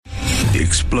The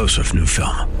explosive new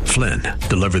film, Flynn,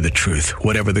 deliver the truth,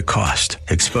 whatever the cost,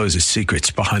 exposes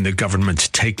secrets behind the government's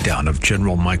takedown of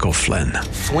General Michael Flynn.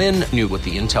 Flynn knew what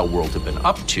the intel world had been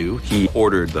up to. He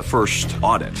ordered the first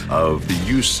audit of the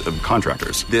use of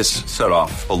contractors. This set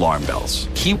off alarm bells.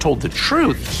 He told the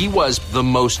truth. He was the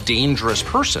most dangerous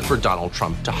person for Donald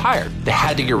Trump to hire. They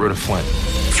had to get rid of Flynn.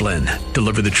 Flynn,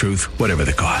 deliver the truth, whatever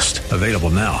the cost. Available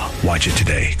now. Watch it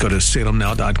today. Go to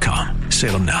salemnow.com.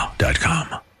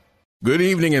 salemnow.com. Good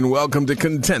evening and welcome to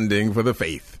Contending for the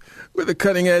Faith. We're the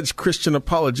cutting-edge Christian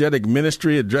apologetic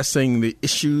ministry addressing the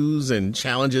issues and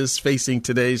challenges facing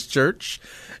today's church.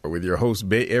 With your host,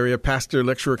 Bay Area pastor,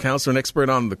 lecturer, counselor, and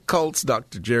expert on the cults,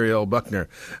 Dr. Jerry L. Buckner.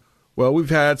 Well, we've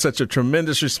had such a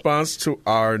tremendous response to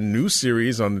our new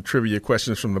series on the trivia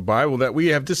questions from the Bible that we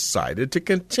have decided to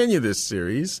continue this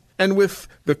series. And with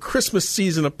the Christmas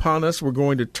season upon us, we're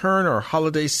going to turn our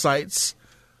holiday sights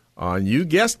on, you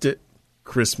guessed it,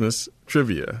 Christmas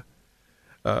trivia.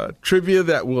 Trivia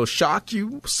that will shock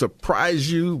you, surprise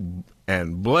you,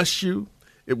 and bless you.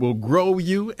 It will grow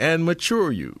you and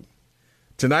mature you.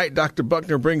 Tonight, Dr.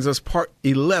 Buckner brings us part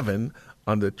 11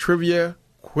 on the trivia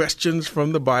questions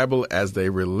from the Bible as they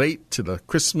relate to the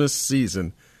Christmas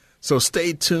season. So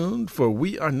stay tuned, for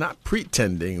we are not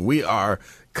pretending. We are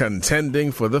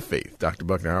contending for the faith. Dr.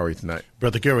 Buckner, how are you tonight?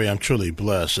 Brother Gary, I'm truly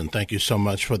blessed, and thank you so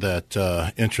much for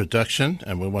that introduction.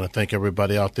 And we want to thank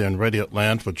everybody out there in Radio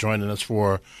Land for joining us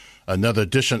for another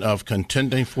edition of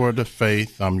Contending for the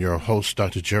Faith. I'm your host,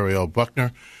 Dr. Jerry L.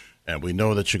 Buckner, and we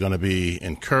know that you're going to be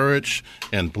encouraged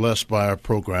and blessed by our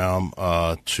program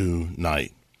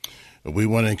tonight. We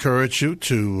want to encourage you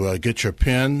to get your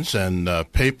pens and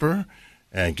paper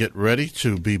and get ready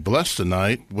to be blessed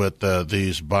tonight with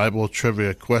these Bible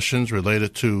trivia questions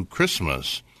related to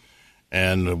Christmas.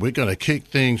 And we're going to kick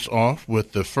things off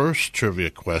with the first trivia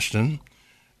question.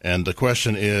 And the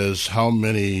question is, how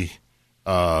many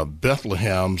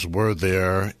Bethlehems were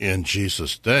there in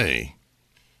Jesus' day?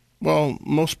 Well,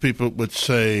 most people would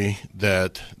say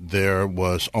that there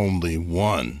was only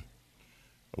one.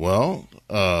 Well,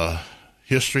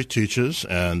 history teaches,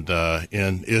 and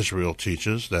in Israel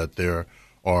teaches, that there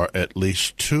are at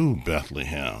least two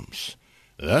Bethlehems.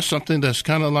 That's something that's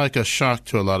kind of like a shock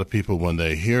to a lot of people when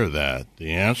they hear that.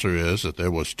 The answer is that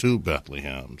there was two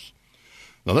Bethlehems.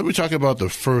 Now let me talk about the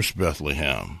first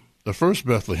Bethlehem. The first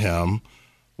Bethlehem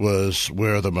was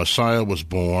where the Messiah was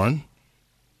born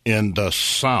in the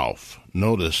south.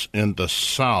 Notice, in the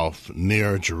south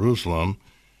near Jerusalem,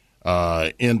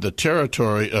 in the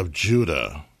territory of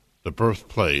Judah, the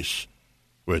birthplace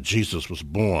where Jesus was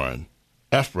born,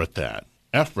 Ephrathah.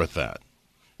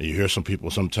 You hear some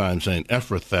people sometimes saying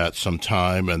Ephrathah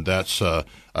sometime, and that's a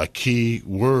key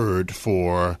word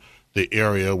for the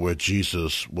area where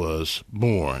Jesus was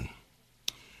born.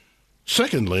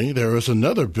 Secondly, there is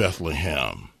another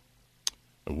Bethlehem.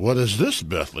 What is this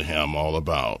Bethlehem all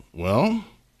about? Well,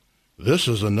 this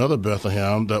is another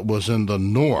Bethlehem that was in the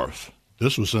north.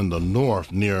 This was in the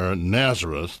north near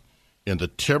Nazareth in the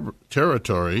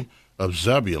territory of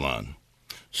Zebulun.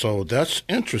 So that's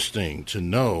interesting to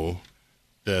know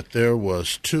that there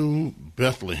was two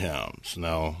Bethlehems.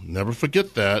 Now, never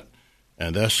forget that,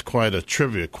 and that's quite a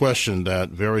trivia question that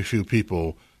very few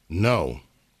people know.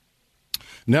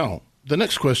 Now, the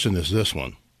next question is this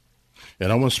one,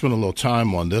 and I want to spend a little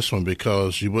time on this one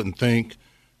because you wouldn't think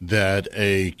that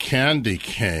a candy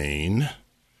cane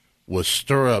would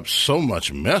stir up so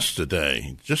much mess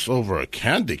today, just over a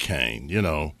candy cane. You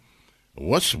know,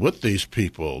 what's with these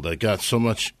people that got so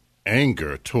much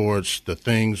anger towards the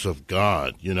things of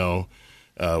God? You know,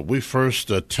 we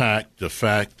first attacked the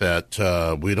fact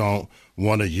that we don't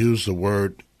want to use the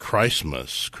word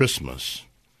Christmas.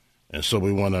 And so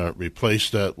we want to replace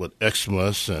that with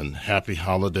Xmas and happy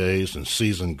holidays and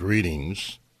season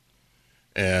greetings.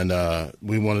 And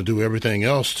we want to do everything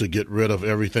else to get rid of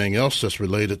everything else that's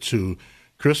related to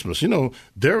Christmas. You know,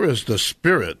 there's a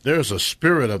spirit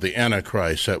of the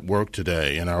Antichrist at work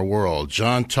today in our world.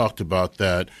 John talked about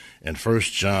that in 1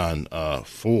 John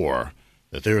 4,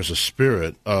 that there is a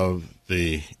spirit of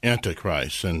the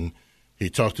Antichrist. And he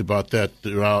talked about that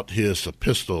throughout his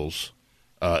epistles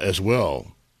as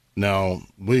well. Now,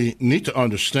 we need to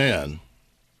understand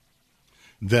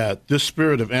that this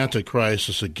spirit of Antichrist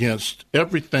is against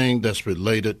everything that's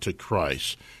related to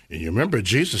Christ. And you remember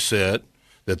Jesus said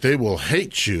that they will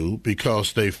hate you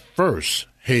because they first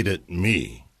hated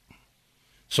me.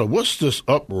 So what's this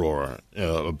uproar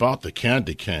about the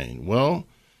candy cane? Well,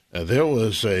 there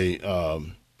was a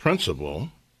principal,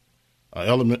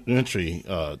 elementary,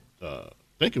 I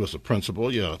think it was a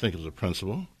principal. Yeah, I think it was a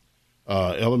principal,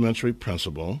 elementary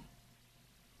principal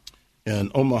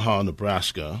in Omaha,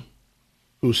 Nebraska,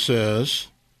 who says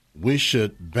we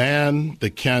should ban the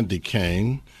candy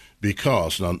cane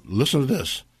because, now listen to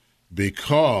this,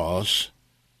 because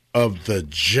of the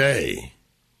J,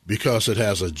 because it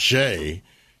has a J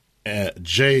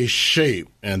shape,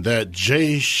 and that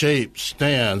J shape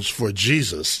stands for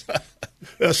Jesus.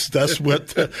 that's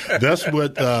what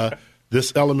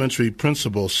this elementary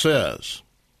principle says.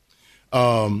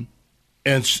 And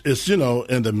it's,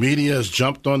 and the media has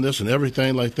jumped on this and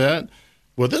everything like that.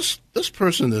 Well, this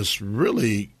person is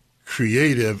really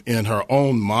creative in her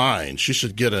own mind. She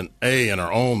should get an A in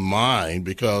her own mind,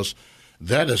 because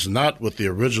that is not what the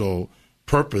original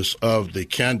purpose of the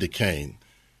candy cane.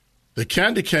 The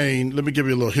candy cane, let me give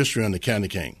you a little history on the candy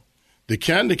cane. The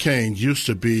candy cane used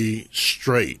to be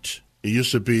straight. It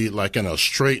used to be like in a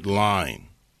straight line.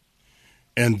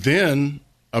 And then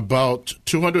about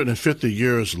 250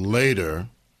 years later,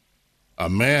 a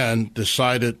man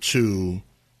decided to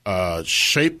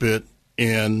shape it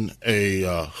in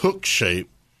a hook shape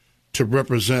to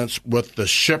represent what the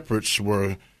shepherds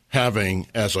were having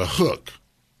as a hook.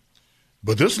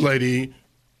 But this lady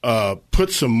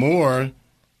put some more,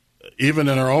 even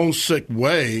in her own sick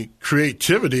way,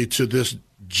 creativity to this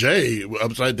J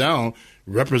upside down,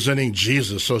 representing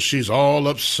Jesus. So she's all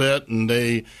upset, and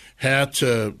they had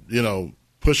to,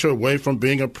 push her away from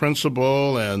being a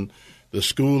principal, and the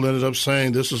school ended up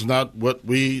saying this is not what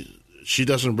she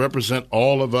doesn't represent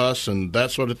all of us, and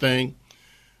that sort of thing.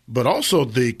 But also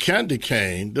the candy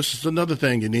cane, this is another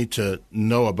thing you need to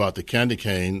know about the candy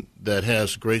cane that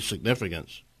has great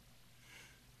significance.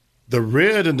 The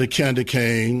red in the candy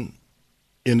cane,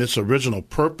 in its original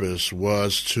purpose,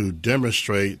 was to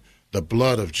demonstrate the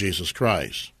blood of Jesus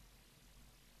Christ.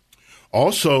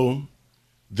 Also,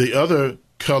 the other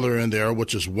color in there,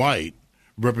 which is white,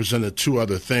 represented two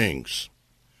other things: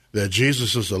 that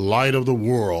Jesus is the light of the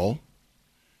world,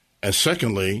 and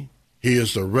secondly, he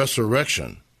is the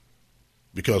resurrection,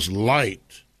 because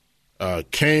light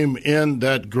came in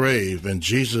that grave, and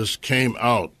Jesus came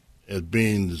out as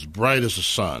being as bright as the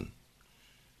sun.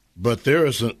 But there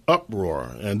is an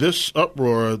uproar, and this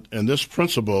uproar and this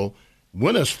principle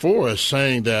went as far as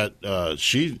saying that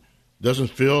she doesn't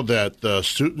feel that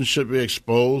students should be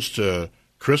exposed to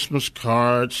Christmas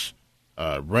cards,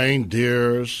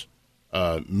 reindeers,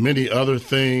 many other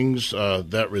things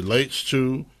that relates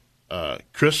to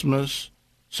Christmas.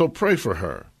 So pray for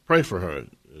her. Pray for her.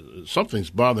 Something's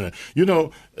bothering her.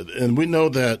 And we know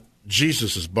that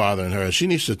Jesus is bothering her. She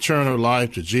needs to turn her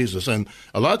life to Jesus. And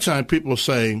a lot of times people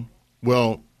say,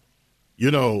 well,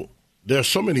 there's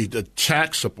so many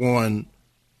attacks upon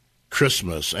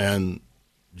Christmas and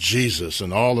Jesus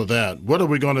and all of that. What are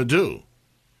we going to do?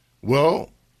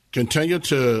 Well, continue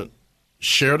to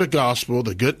share the gospel,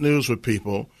 the good news with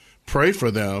people. Pray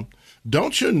for them.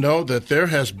 Don't you know that there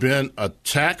has been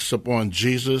attacks upon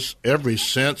Jesus ever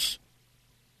since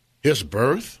his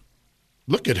birth?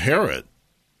 Look at Herod.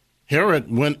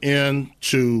 Herod went in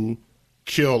to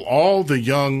kill all the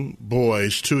young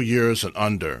boys 2 years and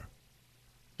under.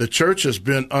 The church has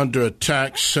been under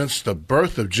attack since the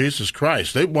birth of Jesus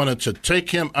Christ. They wanted to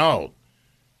take him out,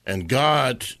 and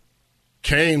God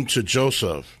came to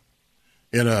Joseph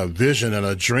in a vision and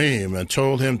a dream and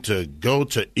told him to go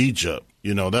to Egypt.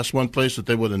 That's one place that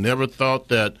they would have never thought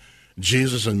that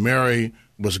Jesus and Mary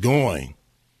was going.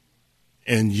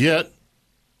 And yet,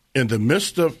 in the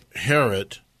midst of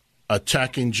Herod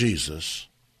attacking Jesus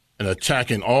and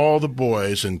attacking all the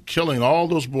boys and killing all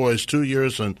those boys 2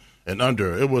 years and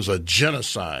under, it was a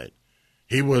genocide.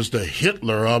 He was the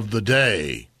Hitler of the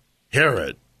day,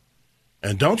 Herod.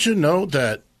 And don't you know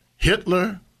that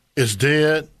Hitler is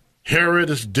dead? Herod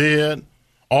is dead.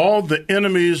 All the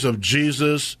enemies of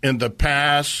Jesus in the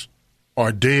past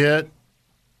are dead,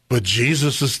 but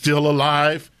Jesus is still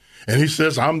alive. And he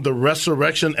says, I'm the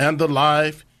resurrection and the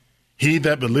life. He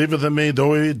that believeth in me,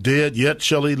 though he dead, yet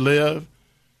shall he live.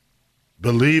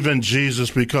 Believe in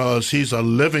Jesus, because he's a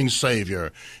living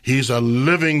Savior. He's a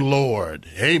living Lord.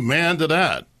 Amen to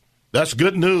that. That's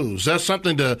good news. That's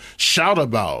something to shout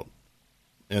about,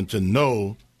 and to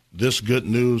know this good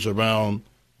news around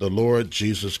the Lord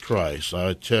Jesus Christ.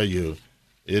 I tell you,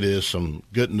 it is some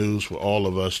good news for all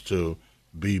of us to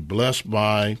be blessed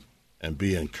by and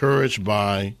be encouraged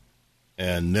by,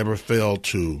 and never fail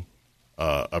to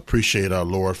appreciate our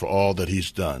Lord for all that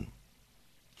he's done.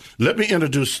 Let me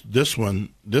introduce this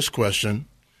question,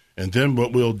 and then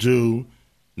what we'll do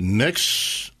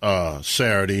next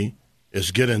Saturday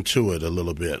is get into it a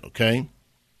little bit, okay?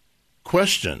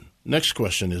 Next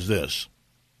question is this.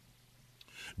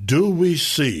 Do we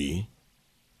see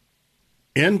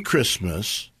in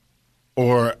Christmas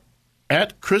or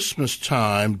at Christmas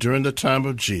time during the time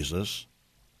of Jesus,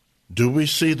 Do we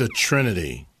see the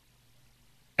Trinity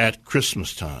at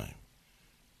Christmas time?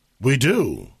 We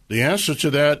do. The answer to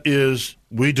that is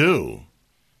we do.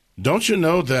 Don't you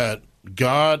know that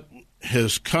God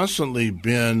has constantly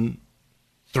been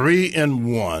 3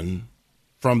 in 1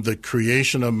 from the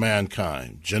creation of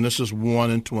mankind? Genesis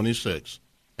 1:26.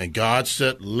 And God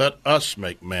said, let us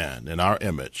make man in our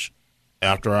image,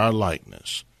 after our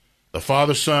likeness. The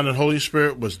Father, Son, and Holy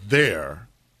Spirit was there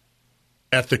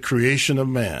at the creation of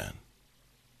man.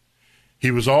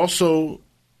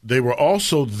 They were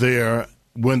also there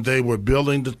when they were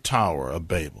building the Tower of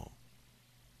Babel.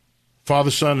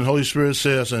 Father, Son, and Holy Spirit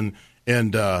says in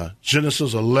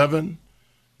Genesis 11,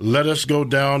 let us go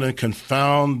down and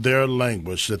confound their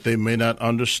language that they may not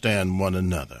understand one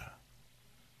another.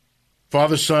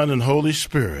 Father, Son, and Holy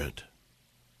Spirit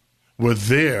were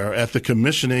there at the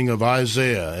commissioning of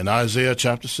Isaiah in Isaiah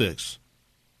chapter 6.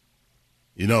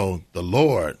 You know, the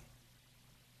Lord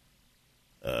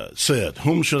said,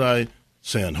 whom should I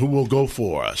send? Who will go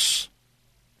for us?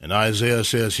 And Isaiah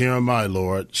says, here am I,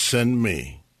 Lord, send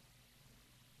me.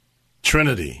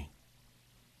 Trinity.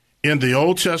 In the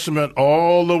Old Testament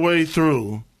all the way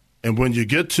through, and when you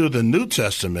get to the New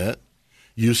Testament,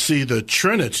 you see the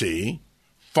Trinity,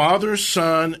 Father,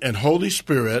 Son, and Holy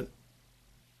Spirit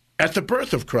at the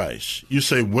birth of Christ. You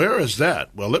say, where is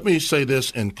that? Well, let me say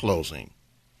this in closing.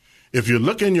 If you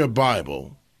look in your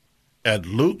Bible at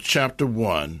Luke chapter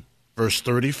 1, verse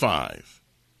 35,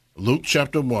 Luke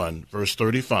chapter 1, verse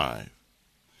 35,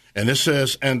 and it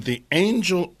says, and the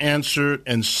angel answered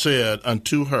and said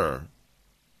unto her,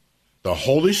 the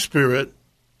Holy Spirit,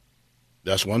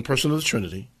 that's one person of the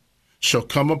Trinity, shall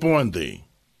come upon thee,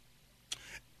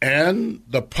 and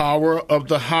the power of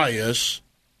the highest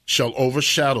shall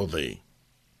overshadow thee.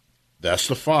 That's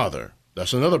the Father.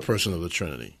 That's another person of the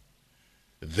Trinity.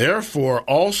 Therefore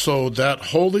also that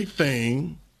holy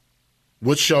thing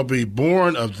which shall be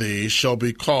born of thee shall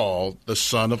be called the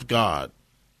Son of God.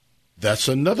 That's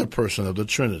another person of the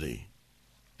Trinity.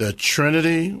 The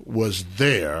Trinity was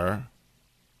there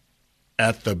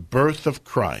at the birth of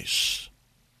Christ,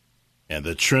 and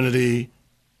the Trinity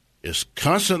is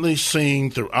constantly seen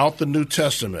throughout the New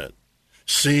Testament,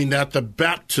 seen at the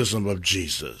baptism of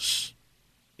Jesus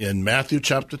in Matthew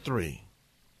chapter 3.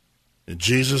 And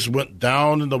Jesus went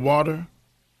down in the water,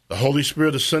 the Holy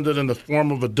Spirit ascended in the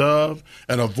form of a dove,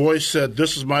 and a voice said,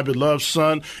 this is my beloved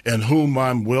Son, in whom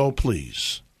I'm well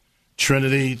pleased.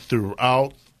 Trinity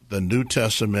throughout the New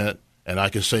Testament, and I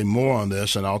can say more on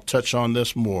this, and I'll touch on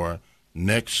this more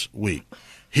next week.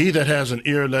 He that has an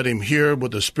ear, let him hear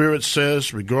what the Spirit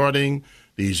says regarding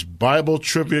these Bible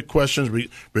trivia questions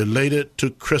related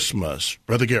to Christmas.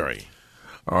 Brother Gary.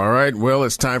 All right, well,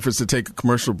 it's time for us to take a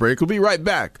commercial break. We'll be right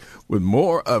back with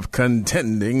more of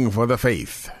Contending for the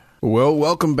Faith. Well,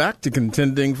 welcome back to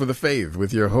Contending for the Faith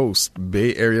with your host,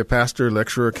 Bay Area pastor,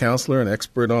 lecturer, counselor, and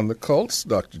expert on the cults,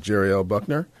 Dr. Jerry L.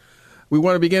 Buckner. We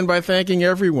want to begin by thanking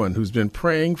everyone who's been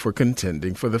praying for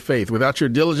Contending for the Faith. Without your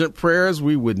diligent prayers,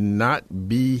 we would not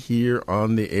be here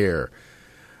on the air.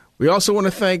 We also want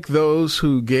to thank those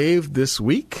who gave this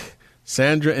week,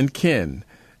 Sandra and Ken.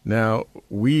 Now,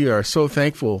 we are so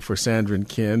thankful for Sandra and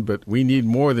Ken, but we need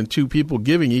more than 2 people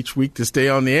giving each week to stay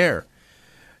on the air.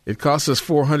 It costs us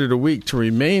 $400 a week to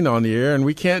remain on the air, and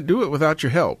we can't do it without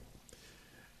your help.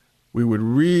 We would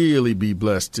really be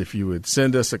blessed if you would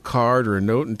send us a card or a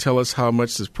note and tell us how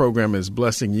much this program is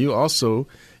blessing you. Also,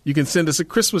 you can send us a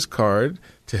Christmas card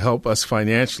to help us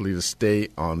financially to stay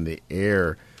on the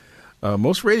air.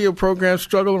 Most radio programs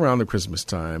struggle around the Christmas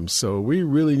time, so we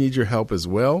really need your help as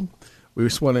well. We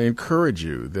just want to encourage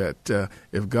you that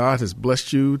if God has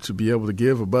blessed you to be able to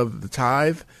give above the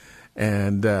tithe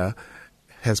and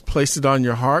has placed it on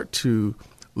your heart to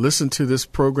listen to this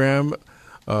program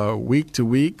week to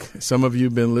week. Some of you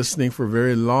have been listening for a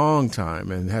very long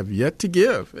time and have yet to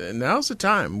give. And now's the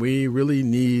time. We really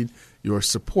need your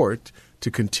support to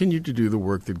continue to do the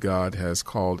work that God has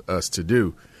called us to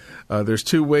do. There's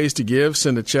 2 ways to give.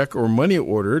 Send a check or money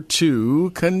order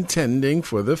to Contending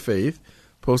for the Faith,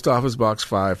 Post Office Box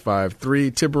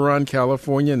 553, Tiburon,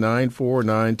 California,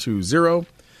 94920.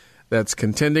 That's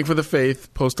Contending for the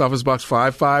Faith, Post Office Box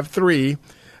 553,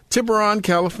 Tiburon,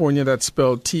 California. That's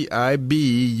spelled Tiburon,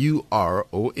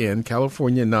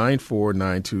 California,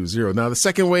 94920. Now, the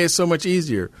second way is so much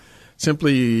easier.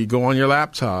 Simply go on your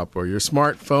laptop or your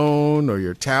smartphone or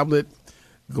your tablet.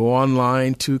 Go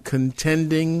online to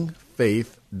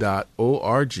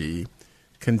contendingfaith.org,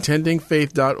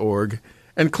 contendingfaith.org,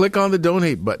 and click on the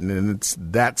donate button. And it's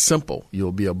that simple.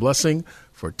 You'll be a blessing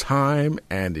for time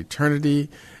and eternity,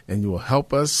 and you will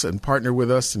help us and partner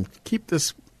with us and keep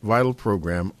this vital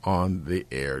program on the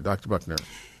air. Dr. Buckner.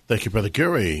 Thank you, Brother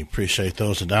Gary. Appreciate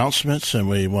those announcements, and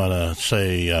we want to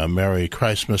say Merry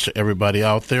Christmas to everybody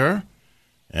out there,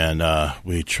 and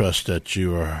we trust that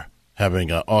you are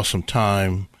having an awesome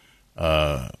time,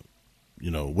 with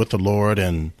the Lord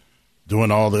and doing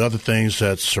all the other things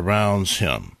that surrounds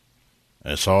Him.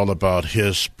 It's all about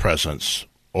His presence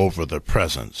over the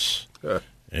presence.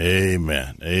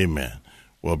 Amen. Amen.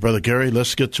 Well, Brother Gary,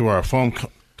 let's get to our phone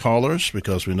callers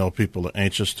because we know people are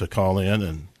anxious to call in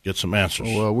and get some answers.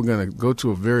 Well, we're going to go to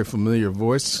a very familiar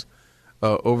voice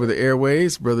over the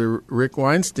airways. Brother Rick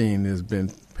Weinstein has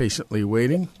been patiently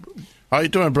waiting. How you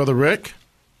doing, Brother Rick?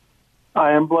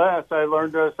 I am blessed. I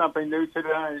learned something new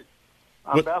today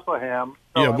on Bethlehem.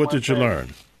 So what did you learn?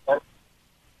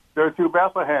 There are two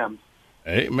Bethlehems.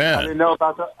 Amen. I didn't know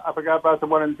about I forgot about the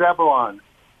one in Zebulon.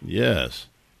 Yes.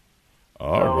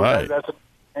 All right. That's a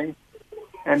thing.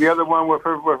 And the other one we're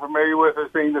familiar with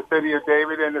as being the city of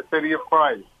David and the city of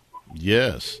Christ.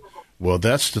 Yes. Well,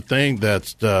 that's the thing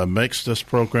that makes this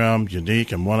program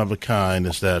unique and one of a kind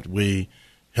is that we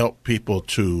help people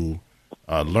to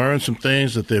learn some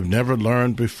things that they've never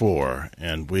learned before.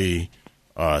 And we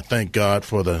thank God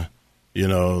for the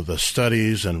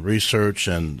studies and research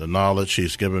and the knowledge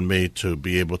He's given me to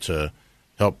be able to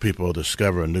help people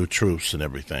discover new truths and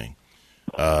everything.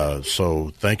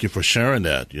 So thank you for sharing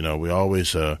that. We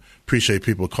always appreciate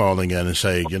people calling in and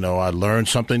say, I learned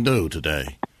something new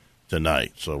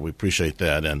tonight. So we appreciate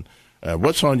that. And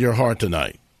what's on your heart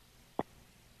tonight?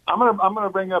 I'm gonna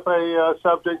bring up a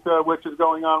subject which is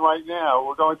going on right now.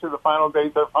 We're going through the final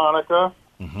days of Hanukkah.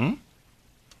 Mm-hmm.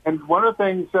 And one of the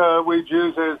things we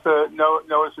Jews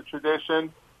know as a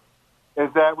tradition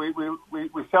is that we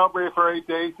celebrate for 8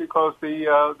 days because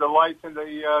the lights in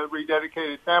the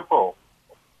rededicated temple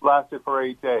lasted for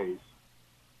 8 days.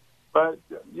 But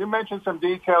you mentioned some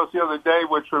details the other day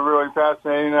which were really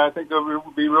fascinating, and I think it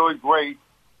would be really great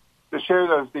to share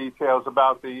those details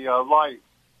about the lights,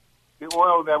 the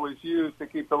oil that was used to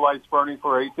keep the lights burning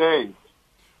for 8 days.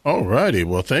 All righty.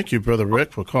 Well, thank you, Brother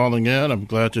Rick, for calling in. I'm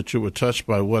glad that you were touched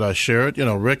by what I shared.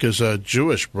 Rick is a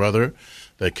Jewish brother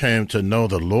that came to know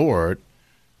the Lord,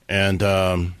 and,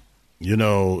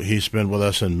 he's been with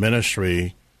us in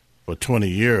ministry for 20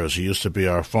 years. He used to be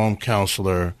our phone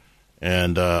counselor,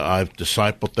 and I've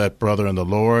discipled that brother in the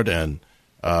Lord, and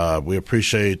we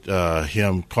appreciate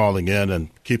him calling in, and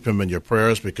keep him in your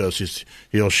prayers because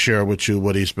he'll share with you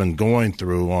what he's been going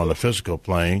through on the physical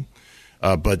plane.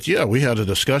 But we had a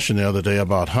discussion the other day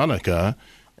about Hanukkah,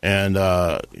 and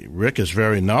Rick is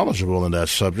very knowledgeable in that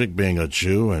subject, being a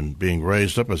Jew and being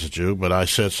raised up as a Jew. But I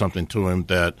said something to him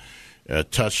that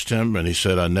touched him, and he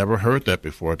said, I never heard that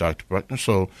before, Dr. Buckner,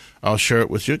 so I'll share it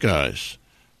with you guys.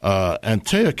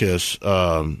 Antiochus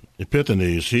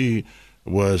Epiphanes, he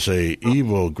was a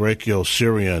evil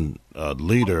Greco-Syrian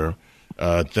leader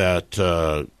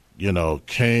that,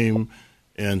 came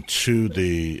into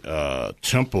the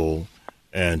temple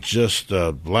and just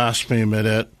blasphemed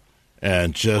it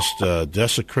and just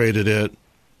desecrated it.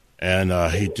 And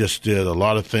he just did a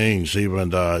lot of things, even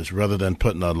rather than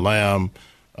putting a lamb,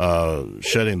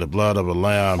 shedding the blood of a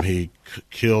lamb, he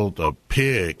killed a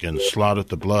pig and slaughtered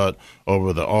the blood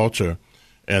over the altar.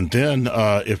 And then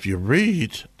if you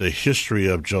read the history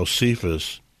of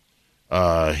Josephus,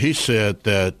 he said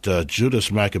that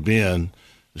Judas Maccabean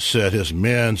said his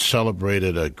men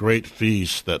celebrated a great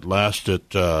feast that lasted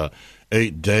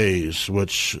 8 days,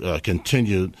 which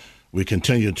we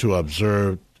continue to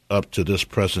observe up to this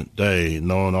present day,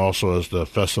 known also as the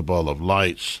Festival of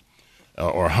Lights,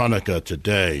 or Hanukkah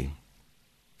today.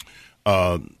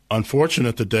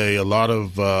 Unfortunate today, a lot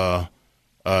of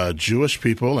Jewish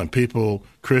people and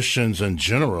Christians in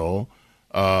general,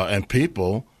 and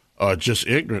people are just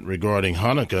ignorant regarding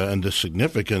Hanukkah and the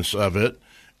significance of it.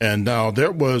 And now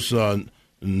there was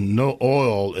no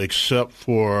oil except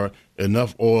for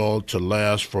enough oil to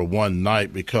last for one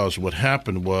night, because what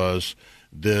happened was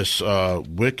this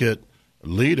wicked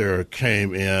leader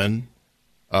came in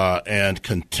and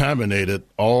contaminated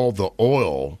all the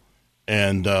oil.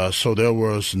 And so there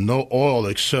was no oil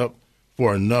except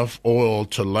for enough oil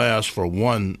to last for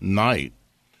one night.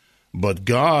 But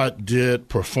God did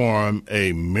perform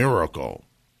a miracle,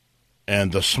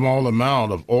 and the small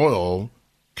amount of oil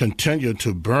continued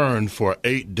to burn for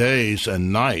 8 days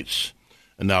and nights.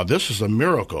 And now this is a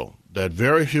miracle that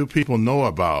very few people know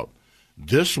about.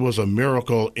 This was a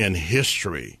miracle in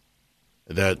history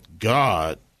that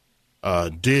God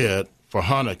did for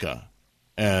Hanukkah.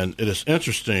 And it is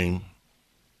interesting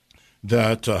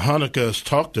that Hanukkah is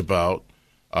talked about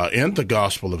in the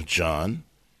Gospel of John,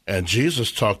 and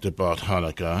Jesus talked about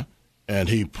Hanukkah, and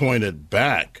he pointed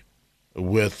back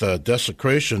with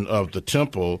desecration of the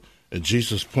temple And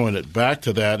Jesus pointed back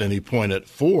to that, and he pointed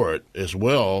forward as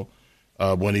well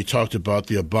when he talked about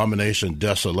the abomination,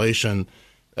 desolation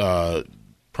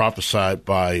prophesied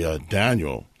by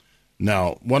Daniel.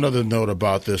 Now, one other note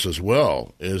about this as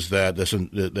well is that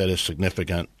that is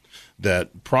significant,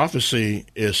 that prophecy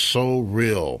is so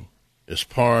real, it's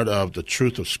part of the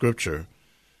truth of Scripture,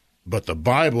 but the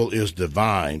Bible is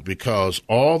divine, because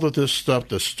all of this stuff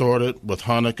that started with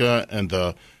Hanukkah and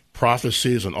the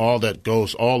prophecies and all that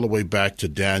goes all the way back to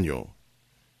Daniel.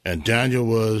 And Daniel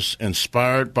was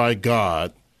inspired by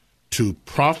God to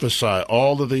prophesy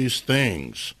all of these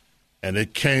things, and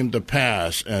it came to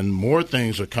pass, and more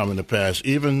things are coming to pass,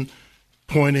 even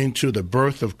pointing to the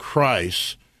birth of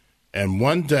Christ. And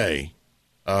one day,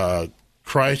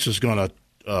 Christ is going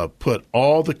to put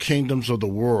all the kingdoms of the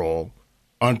world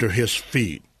under his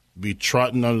feet, be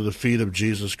trodden under the feet of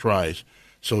Jesus Christ.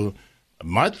 So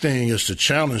my thing is to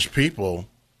challenge people,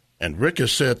 and Rick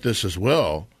has said this as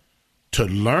well, to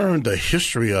learn the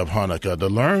history of Hanukkah, to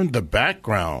learn the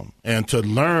background, and to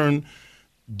learn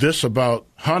this about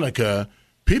Hanukkah.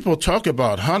 People talk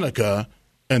about Hanukkah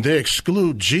and they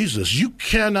exclude Jesus. You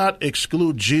cannot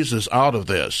exclude Jesus out of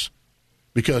this,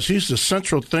 because he's the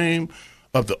central theme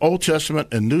of the Old Testament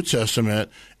and New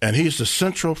Testament, and he's the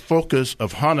central focus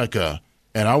of Hanukkah.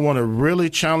 And I want to really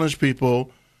challenge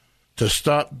people to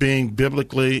stop being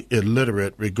biblically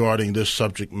illiterate regarding this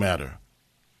subject matter.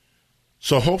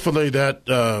 So hopefully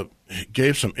that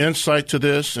gave some insight to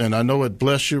this, and I know it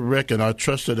blessed you, Rick, and I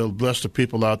trust that it'll bless the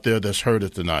people out there that's heard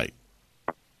it tonight.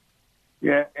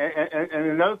 Yeah, and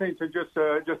another thing to just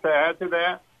to add to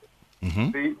that,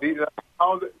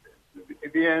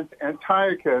 the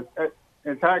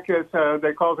Antiochus,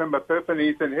 they called him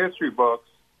Epiphanes in history books,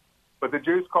 but the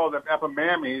Jews called him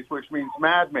Epimanes, which means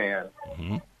madman.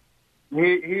 Mm-hmm.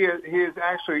 He is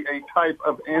actually a type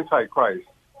of Antichrist.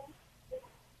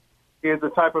 He is a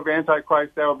type of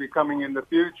Antichrist that will be coming in the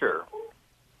future.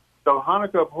 So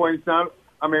Hanukkah points out,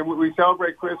 we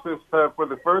celebrate Christmas for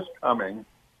the first coming,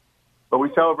 but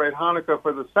we celebrate Hanukkah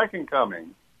for the second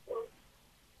coming.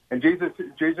 And Jesus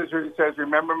says,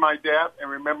 remember my death and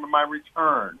remember my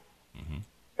return,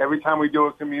 every time we do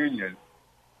a communion.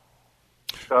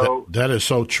 So that is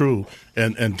so true.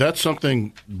 And that's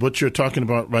something, what you're talking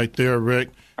about right there, Rick,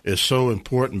 is so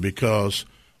important, because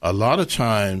a lot of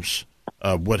times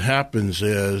what happens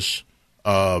is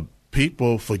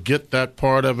people forget that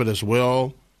part of it as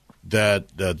well, that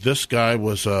this guy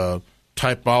was a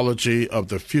typology of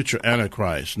the future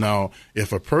Antichrist. Now,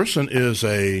 if a person is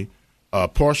a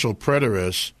partial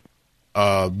preterist,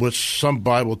 which some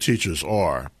Bible teachers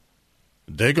are,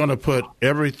 they're going to put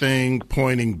everything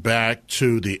pointing back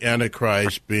to the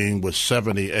Antichrist being with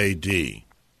 70 A.D.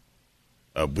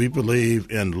 We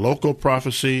believe in local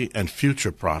prophecy and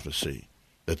future prophecy,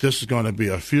 that this is going to be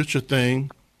a future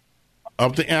thing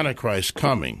of the Antichrist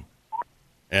coming.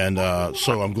 And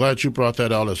so I'm glad you brought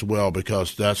that out as well,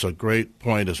 because that's a great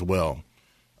point as well.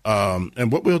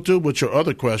 And what we'll do with your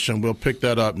other question, we'll pick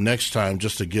that up next time,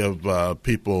 just to give other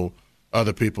people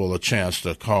a chance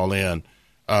to call in.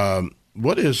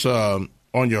 What is on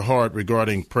your heart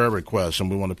regarding prayer requests,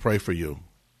 and we want to pray for you?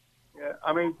 Yeah,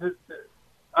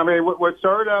 what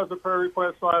started out as a prayer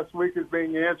request last week is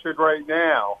being answered right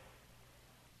now.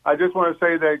 I just want to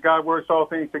say that God works all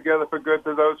things together for good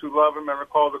to those who love him and are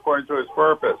called according to his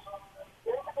purpose.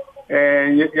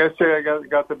 And yesterday I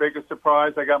got the biggest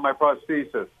surprise. I got my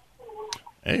prosthesis.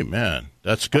 Amen.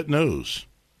 That's good news.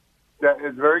 That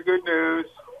is very good news.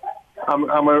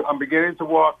 I'm beginning to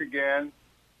walk again.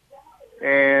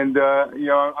 And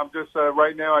I'm just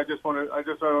right now. I just want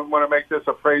to make this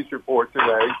a praise report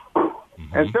today,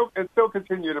 and still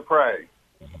continue to pray,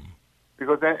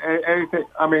 because anything.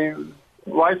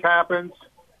 Life happens,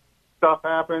 stuff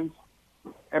happens,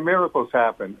 and miracles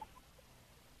happen.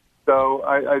 So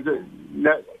I'm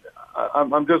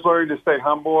just learning to stay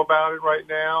humble about it right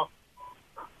now,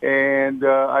 and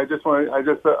I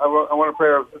want to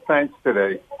pray of thanks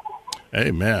today.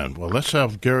 Amen. Well, let's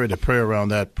have Gary to pray around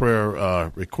that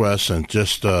prayer request and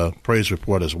just praise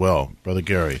report as well. Brother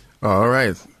Gary. All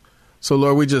right. So,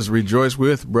 Lord, we just rejoice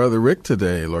with Brother Rick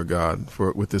today, Lord God,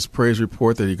 with this praise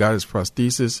report that he got his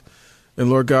prosthesis. And,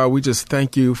 Lord God, we just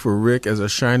thank you for Rick as a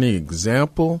shining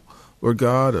example, Lord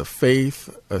God, of faith,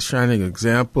 a shining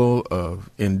example of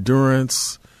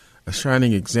endurance, a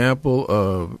shining example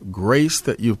of grace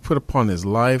that you've put upon his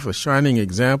life, a shining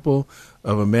example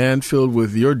of a man filled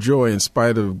with your joy in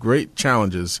spite of great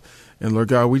challenges. And, Lord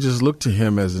God, we just look to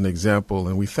him as an example,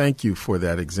 and we thank you for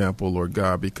that example, Lord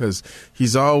God, because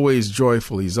he's always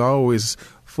joyful. He's always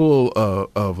full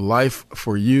of life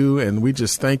for you, and we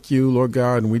just thank you, Lord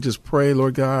God, and we just pray,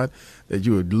 Lord God, that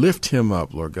you would lift him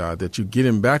up, Lord God, that you get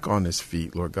him back on his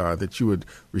feet, Lord God, that you would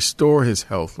restore his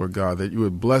health, Lord God, that you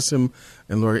would bless him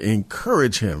and, Lord,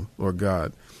 encourage him, Lord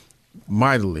God,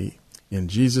 mightily. In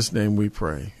Jesus' name we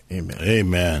pray. Amen.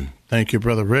 Amen. Thank you,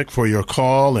 Brother Rick, for your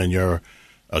call and your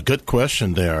a good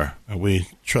question there. We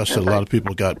trust that a lot of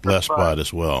people got blessed by it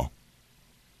as well.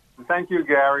 Thank you,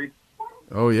 Gary.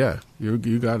 Oh yeah, you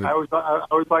got it. I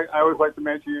always like to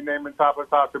mention your name on top of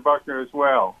Dr. Buckner as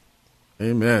well.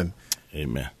 Amen.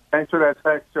 Amen. Thanks for that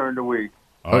text during the week.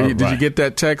 Did you get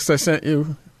that text I sent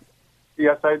you?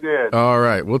 Yes, I did. All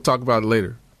right, we'll talk about it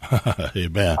later.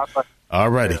 Amen. All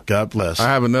righty. God bless. I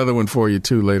have another one for you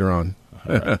too later on.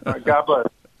 God bless.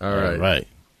 All right. All right.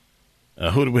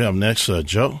 Who do we have next,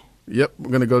 Joe? Yep, we're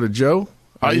going to go to Joe.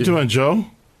 How you doing, Joe?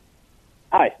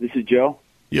 Hi, this is Joe.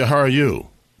 Yeah, how are you?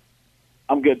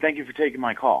 I'm good. Thank you for taking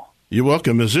my call. You're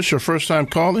welcome. Is this your first time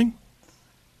calling?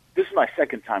 This is my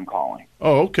second time calling.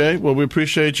 Oh, okay. Well, we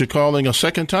appreciate you calling a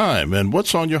second time. And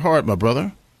what's on your heart, my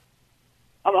brother?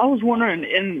 I was wondering,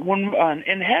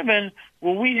 in heaven,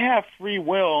 will we have free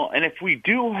will? And if we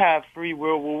do have free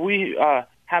will we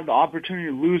have the opportunity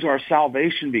to lose our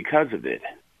salvation because of it?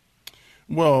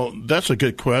 Well, that's a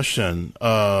good question. We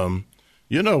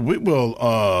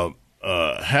will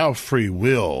have free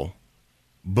will,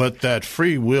 but that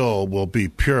free will be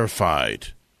purified.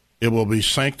 It will be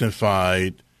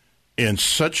sanctified in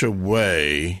such a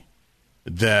way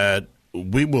that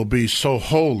we will be so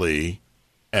holy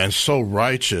and so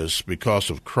righteous because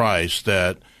of Christ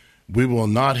that we will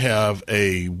not have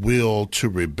a will to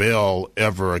rebel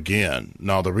ever again.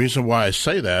 Now, the reason why I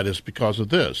say that is because of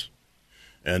this.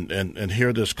 And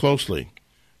hear this closely,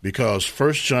 because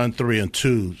 1 John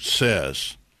 3:2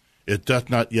 says, "It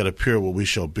doth not yet appear what we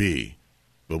shall be,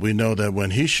 but we know that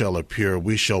when he shall appear,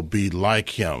 we shall be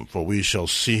like him, for we shall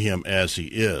see him as he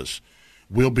is."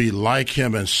 We'll be like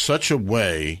him in such a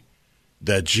way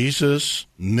that Jesus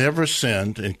never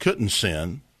sinned and couldn't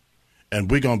sin, and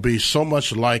we're going to be so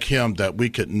much like him that we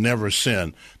could never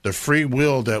sin. The free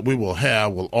will that we will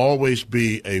have will always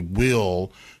be a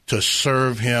will to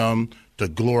serve him, to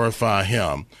glorify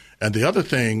him. And the other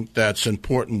thing that's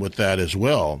important with that as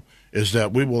well is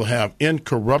that we will have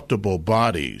incorruptible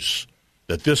bodies,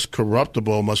 that this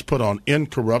corruptible must put on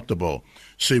incorruptible.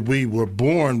 See, we were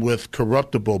born with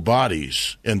corruptible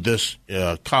bodies in this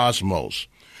cosmos.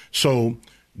 So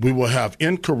we will have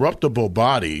incorruptible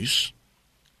bodies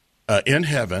in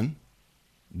heaven.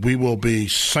 We will be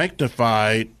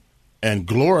sanctified and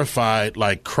glorified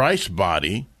like Christ's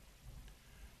body.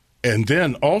 And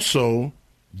then also,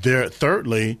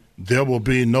 thirdly, there will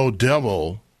be no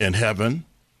devil in heaven.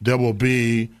 There will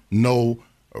be no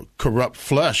corrupt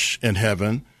flesh in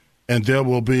heaven, and there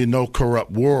will be no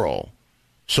corrupt world.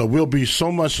 So we'll be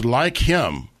so much like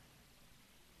him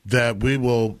that we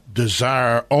will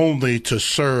desire only to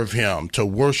serve him, to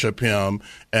worship him,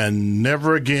 and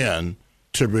never again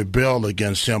to rebel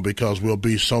against him, because we'll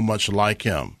be so much like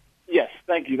him. Yes,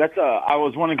 thank you. That's I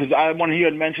was wondering, because when you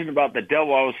had mentioned about the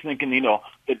devil, I was thinking,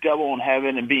 the devil in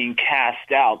heaven and being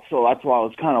cast out. So that's why I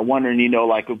was kind of wondering,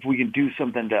 like if we can do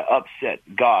something to upset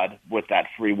God with that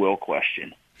free will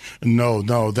question. No,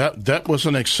 that was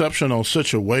an exceptional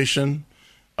situation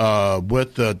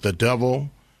with the devil,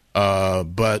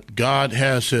 but God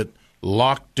has it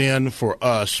locked in for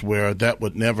us where that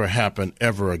would never happen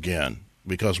ever again,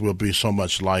 because we'll be so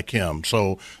much like him.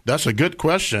 So that's a good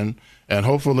question, and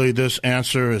hopefully this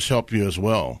answer has helped you as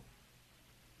well.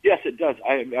 Yes, it does.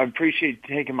 I appreciate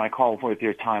taking my call with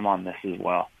your time on this as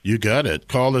well. You got it.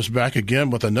 Call us back again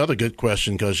with another good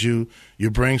question, because you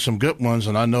bring some good ones,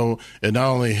 and I know it not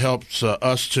only helps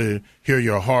us to hear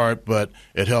your heart, but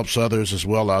it helps others as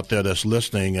well out there that's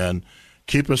listening. And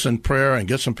keep us in prayer and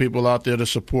get some people out there to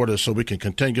support us so we can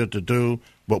continue to do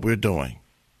what we're doing.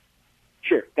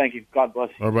 Sure. Thank you. God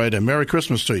bless you. All right, and Merry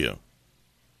Christmas to you.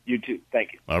 You too.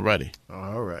 Thank you. All righty.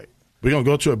 All right. We're going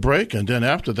to go to a break, and then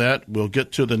after that, we'll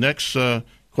get to the next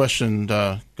question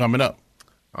coming up.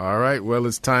 All right. Well,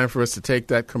 it's time for us to take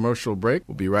that commercial break.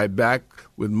 We'll be right back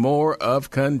with more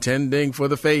of Contending for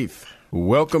the Faith.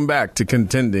 Welcome back to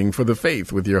Contending for the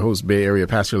Faith with your host, Bay Area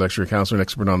pastor, lecturer, counselor, and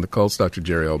expert on the cults, Dr.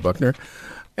 Jerry L. Buckner.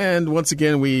 And once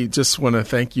again, we just want to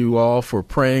thank you all for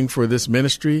praying for this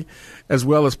ministry, as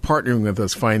well as partnering with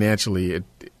us financially.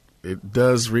 It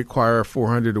does require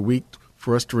 $400 a week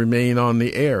for us to remain on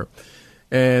the air.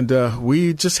 And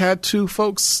we just had 2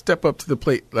 folks step up to the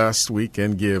plate last week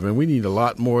and give, and we need a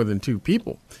lot more than 2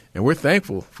 people. And we're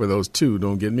thankful for those 2,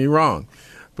 don't get me wrong.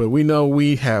 But we know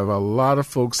we have a lot of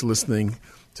folks listening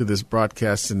to this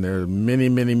broadcast, and there are many,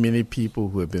 many, many people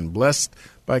who have been blessed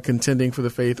by contending for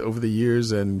the faith over the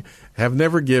years and have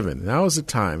never given. Now is the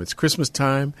time. It's Christmas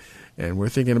time, and we're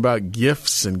thinking about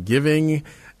gifts and giving,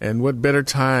 and what better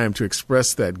time to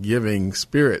express that giving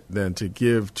spirit than to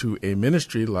give to a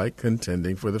ministry like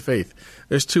Contending for the Faith.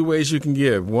 There's two ways you can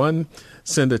give. One,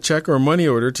 send a check or money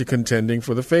order to Contending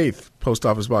for the Faith, Post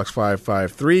Office Box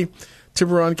 553,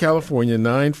 Tiburon, California,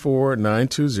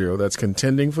 94920. That's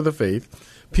Contending for the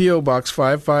Faith. P.O. Box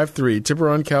 553,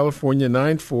 Tiburon, California,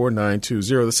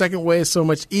 94920. The second way is so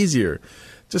much easier.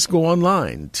 Just go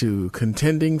online to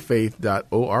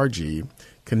contendingfaith.org,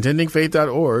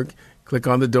 contendingfaith.org, click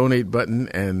on the donate button,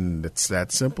 and it's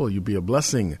that simple. You'll be a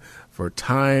blessing for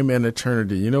time and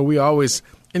eternity. You know, we always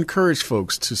encourage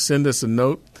folks to send us a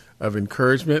note of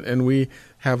encouragement, and we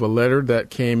have a letter that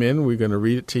came in. We're going to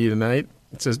read it to you tonight.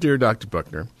 It says, Dear Dr.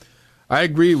 Buckner, I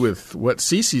agree with what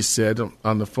Cece said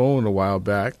on the phone a while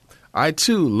back. I,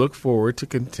 too, look forward to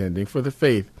Contending for the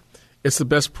Faith. It's the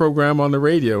best program on the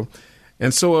radio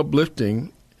and so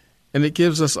uplifting, and it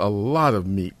gives us a lot of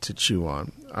meat to chew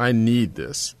on. I need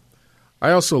this.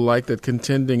 I also like that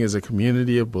Contending is a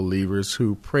community of believers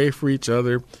who pray for each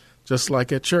other just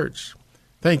like at church.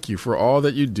 Thank you for all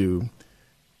that you do,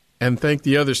 and thank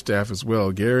the other staff as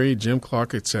well, Gary, Jim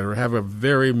Clark, etc. Have a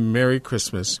very Merry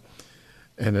Christmas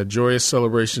and a joyous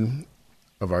celebration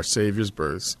of our Savior's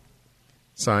birth.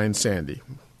 Signed, Sandy.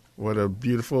 What a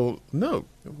beautiful note.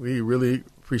 We really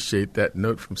appreciate that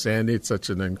note from Sandy. It's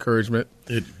such an encouragement.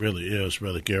 It really is,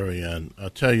 Brother Gary. And I'll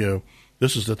tell you,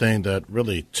 this is the thing that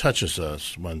really touches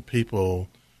us when people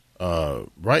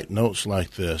write notes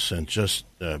like this and just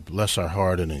bless our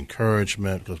heart and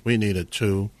encouragement, because we need it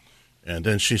too. And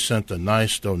then she sent a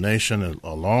nice donation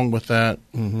along with that,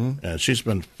 and she's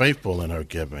been faithful in her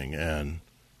giving. And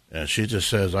she just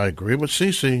says, I agree with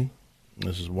Cece.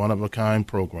 This is one-of-a-kind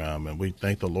program, and we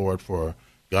thank the Lord for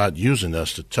God using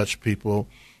us to touch people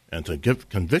and to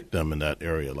convict them in that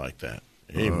area like that.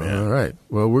 Amen. All right.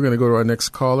 Well, we're going to go to our next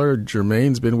caller.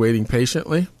 Jermaine's been waiting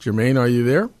patiently. Jermaine, are you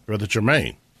there? Brother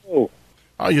Jermaine. Oh.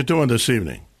 How are you doing this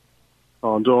evening?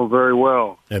 Oh, I'm doing very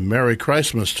well. And Merry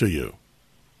Christmas to you.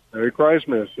 Merry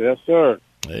Christmas. Yes, sir.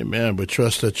 Amen. We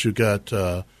trust that you got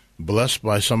blessed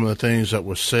by some of the things that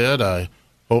were said. I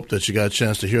hope that you got a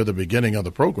chance to hear the beginning of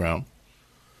the program.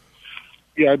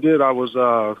 Yeah, I did. I was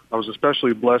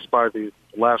especially blessed by the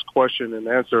last question and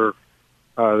answer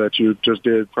that you just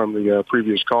did from the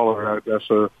previous caller.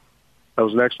 That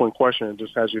was an excellent question. It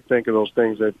just has you think of those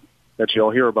things that you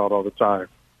all hear about all the time.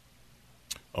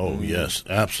 Oh, yes,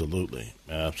 absolutely.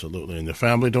 Absolutely. And the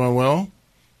family doing well?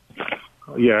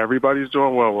 Yeah, everybody's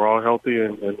doing well. We're all healthy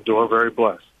and doing very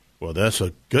blessed. Well, that's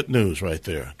a good news right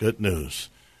there. Good news.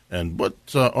 And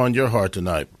what's on your heart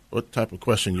tonight? What type of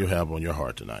question you have on your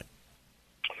heart tonight?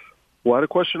 Well, I had a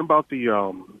question about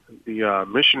the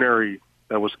missionary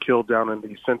that was killed down in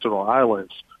the Sentinel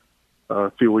Islands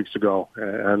a few weeks ago.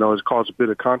 And I know it's caused a bit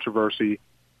of controversy,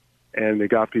 and it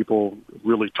got people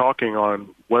really talking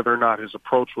on whether or not his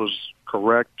approach was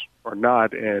correct or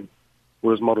not, and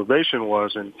what his motivation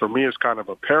was. And for me, it's kind of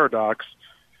a paradox.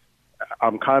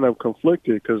 I'm kind of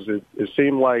conflicted because it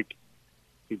seemed like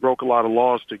he broke a lot of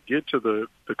laws to get to the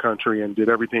country and did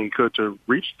everything he could to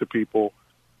reach the people.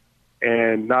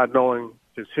 And not knowing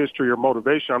his history or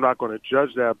motivation, I'm not going to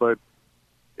judge that, but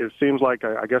it seems like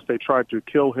I guess they tried to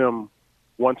kill him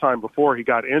one time before he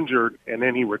got injured, and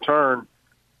then he returned.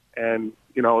 And,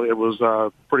 you know, it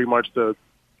was pretty much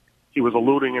he was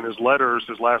alluding in his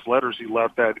last letters he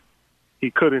left, that he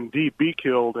could indeed be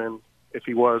killed, and if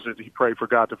he was, he prayed for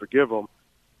God to forgive him.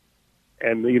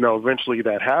 And, you know, eventually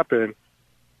that happened.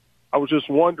 I was just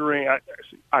wondering,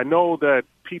 I know that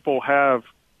people have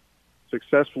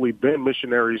successfully been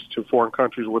missionaries to foreign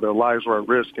countries where their lives were at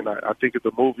risk, and I think of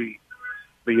the book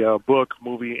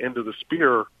movie End of the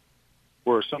Spear,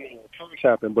 where something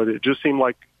happened, but it just seemed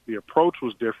like the approach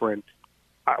was different.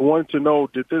 I wanted to know,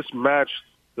 did this match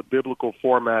the biblical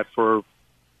format for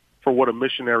what a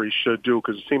missionary should do?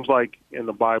 Because it seems like in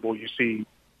the Bible you see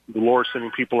the Lord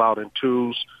sending people out in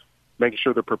twos, making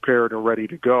sure they're prepared and ready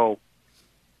to go.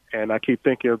 And I keep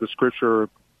thinking of the scripture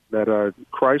that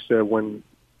Christ said, when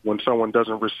someone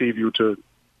doesn't receive you, to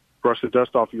brush the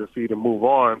dust off your feet and move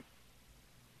on.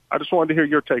 I just wanted to hear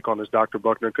your take on this, Dr.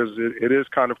 Buckner, because it is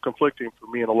kind of conflicting for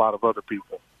me and a lot of other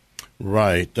people.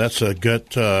 Right. That's a good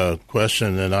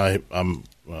question, and I'm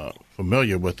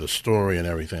familiar with the story and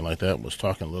everything like that. Was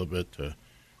talking a little bit to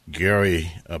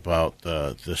Gary about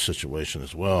this situation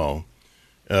as well.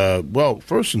 Well,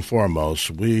 first and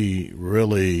foremost, we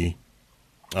really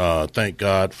thank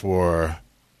God for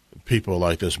people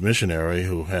like this missionary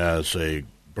who has a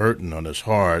burden on his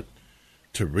heart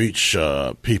to reach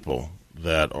people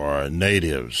that are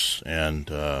natives and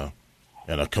a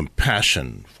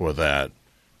compassion for that.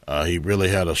 He really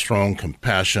had a strong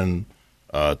compassion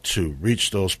to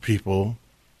reach those people,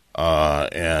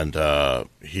 and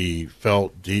he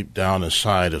felt deep down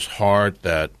inside his heart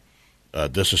that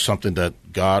this is something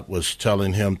that God was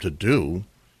telling him to do,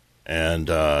 and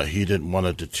he didn't want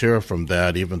to deter from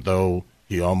that, even though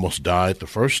he almost died the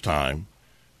first time.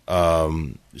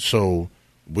 So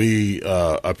we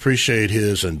appreciate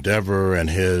his endeavor and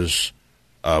his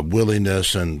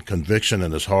willingness and conviction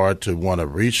in his heart to want to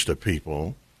reach the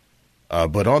people.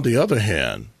 But on the other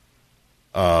hand,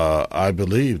 I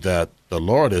believe that the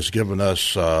Lord has given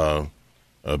us a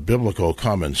biblical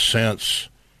common sense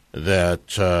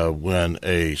that when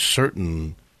a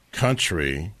certain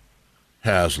country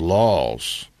has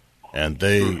laws, and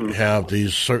they have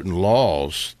these certain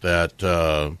laws that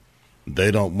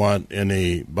they don't want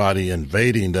anybody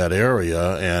invading that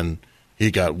area, and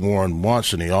he got warned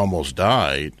once and he almost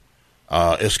died.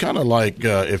 It's kind of like,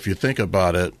 if you think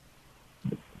about it,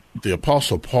 the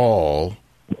Apostle Paul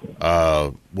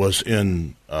was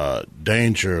in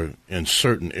danger in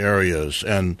certain areas,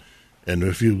 and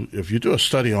if you do a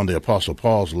study on the Apostle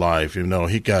Paul's life, you know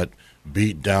he got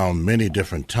beat down many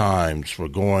different times for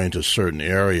going to certain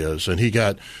areas, and he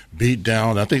got beat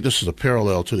down. I think this is a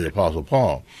parallel to the Apostle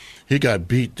Paul. He got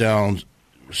beat down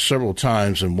several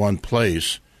times in one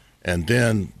place, and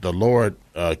then the Lord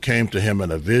came to him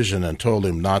in a vision and told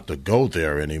him not to go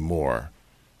there anymore.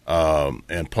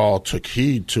 And Paul took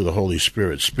heed to the Holy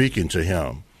Spirit speaking to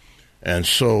him. And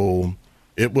so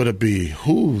it would have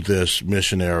behooved this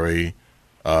missionary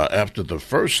after the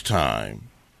first time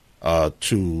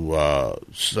to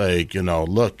say,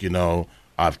 look,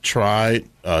 I've tried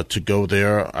to go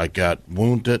there. I got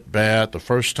wounded bad the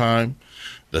first time.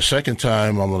 The second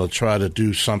time, I'm going to try to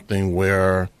do something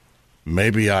where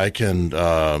maybe I can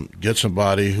get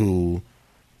somebody who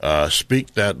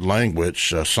speak that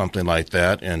language, something like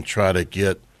that, and try to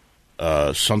get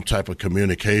some type of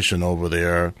communication over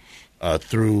there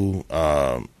through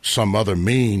some other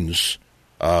means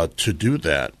to do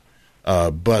that.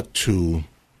 But to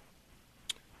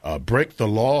break the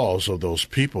laws of those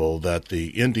people that the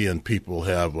Indian people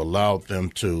have allowed them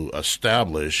to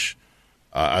establish,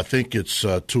 I think it's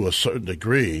to a certain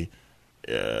degree.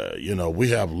 We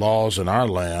have laws in our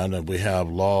land, and we have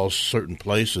laws certain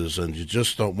places, and you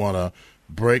just don't want to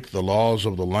break the laws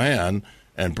of the land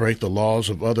and break the laws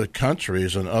of other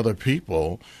countries and other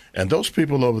people. And those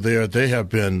people over there, they have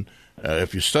been,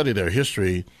 if you study their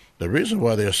history, the reason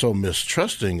why they're so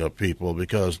mistrusting of people,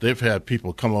 because they've had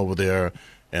people come over there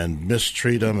and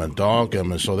mistreat them and dog them,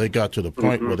 and so they got to the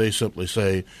point where they simply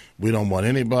say, we don't want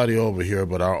anybody over here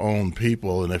but our own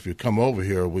people, and if you come over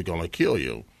here, we're going to kill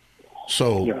you.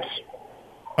 So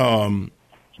the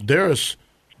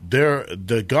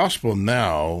gospel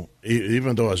now,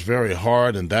 even though it's very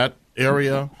hard in that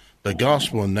area, the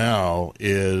gospel now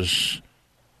is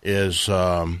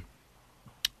going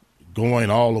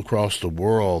all across the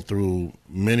world through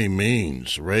many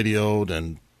means, radio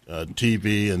and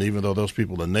TV, and even though those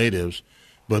people are natives.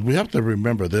 But we have to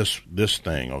remember this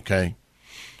thing, okay?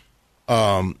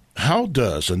 How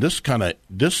does, and this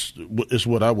is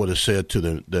what I would have said to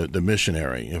the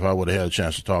missionary if I would have had a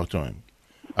chance to talk to him.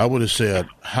 I would have said,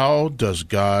 how does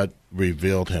God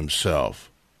reveal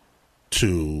himself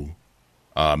to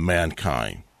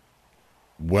mankind,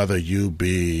 whether you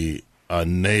be a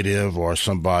native or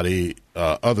somebody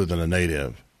other than a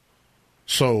native?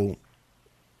 So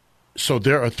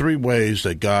there are three ways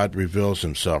that God reveals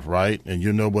himself, right? And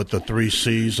you know what the 3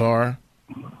 C's are?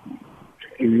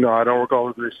 No, I don't recall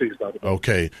the 3 C's.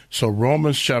 Okay, so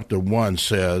Romans chapter 1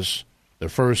 says, the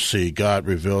first C, God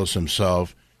reveals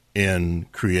himself in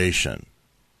creation.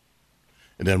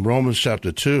 And then Romans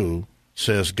chapter 2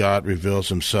 says God reveals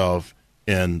himself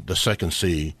in the second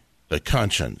C, the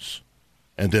conscience.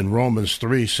 And then Romans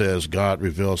 3 says God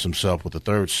reveals himself with the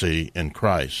third C, in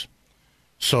Christ.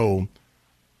 So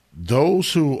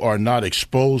those who are not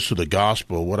exposed to the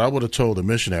gospel, what I would have told the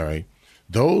missionary,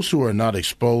 those who are not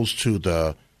exposed to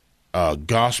the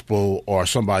gospel or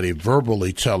somebody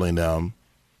verbally telling them,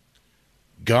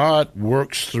 God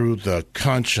works through the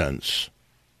conscience,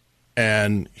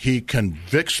 and he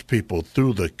convicts people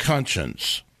through the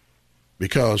conscience,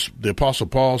 because the Apostle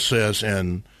Paul says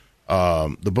in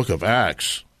the book of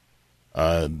Acts,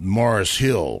 Morris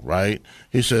Hill, right?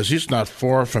 He says, he's not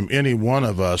far from any one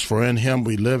of us, for in him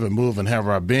we live and move and have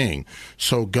our being.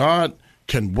 So God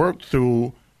can work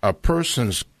through a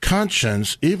person's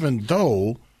conscience even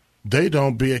though they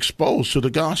don't be exposed to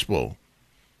the gospel.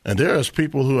 And there's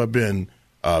people who have been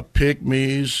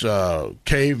pygmies,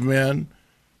 cavemen,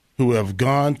 who have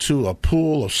gone to a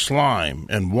pool of slime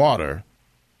and water,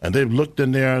 and they've looked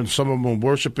in there, and some of them are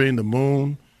worshiping the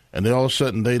moon, and they all of a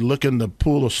sudden they look in the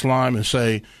pool of slime and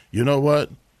say, you know what?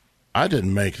 I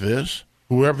didn't make this.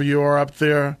 Whoever you are up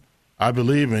there, I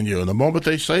believe in you. And the moment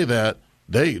they say that,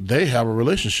 they have a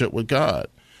relationship with God.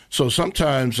 So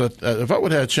sometimes if I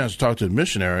would have had a chance to talk to the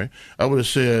missionary, I would have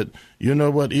said, you know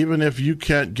what, even if you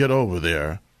can't get over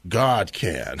there, God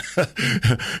can.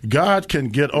 God can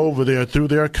get over there through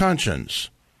their conscience.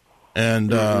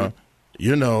 And,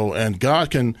 and God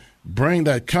can bring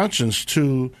that conscience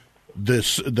to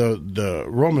the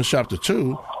Romans chapter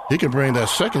 2. He can bring that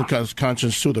second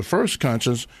conscience to the first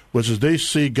conscience, which is they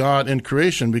see God in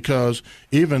creation, because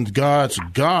even God's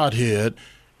Godhead,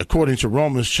 according to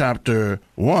Romans chapter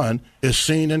 1, is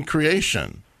seen in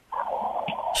creation.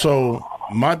 So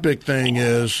my big thing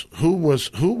is who was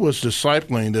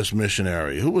discipling this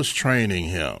missionary? Who was training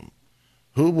him?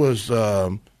 Who was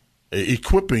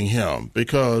equipping him?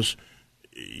 Because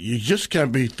you just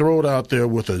can't be thrown out there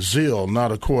with a zeal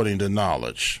not according to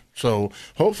knowledge. So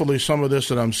hopefully some of this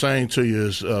that I'm saying to you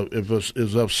is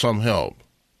of some help.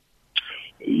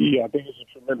 Yeah, I think it's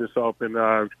a tremendous help. And,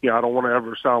 I don't want to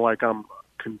ever sound like I'm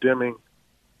condemning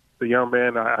the young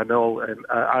man. I know, and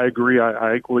I agree.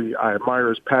 I admire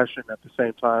his passion. At the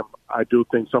same time, I do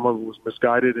think some of it was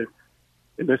misguided. And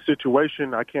in this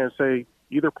situation, I can't say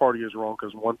either party is wrong,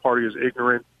 because one party is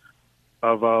ignorant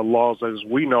of laws as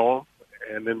we know them,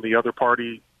 and then the other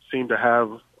party seemed to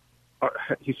have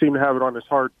it on his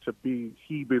heart to be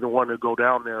the one to go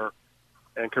down there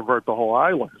and convert the whole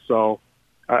island. So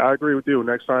I agree with you.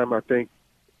 Next time, I think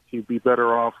he'd be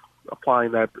better off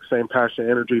applying that same passion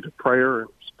and energy to prayer and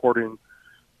supporting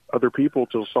other people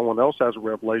till someone else has a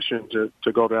revelation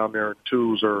to go down there and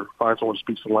choose or find someone who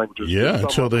speaks the languages. Yeah,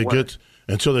 until they get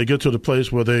to the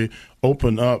place where they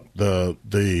open up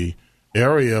the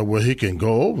area where he can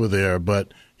go over there.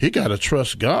 But he got to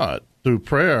trust God through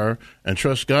prayer and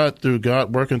trust God through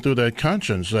God working through that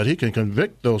conscience, that he can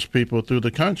convict those people through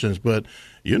the conscience. But,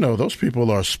 those people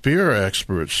are spear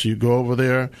experts. You go over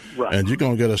there and you're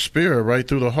going to get a spear right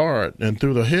through the heart and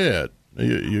through the head.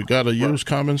 You got to use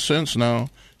common sense now,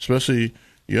 especially,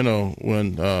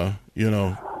 when,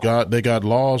 they got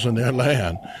laws in their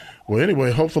land. Well,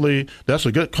 anyway, hopefully that's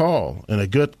a good call and a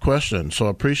good question. So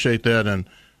I appreciate that.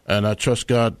 And I trust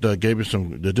God gave you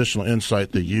some additional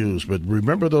insight to use. But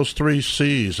remember those 3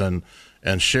 C's and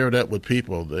share that with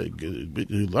people. A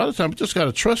lot of times, you just got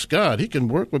to trust God. He can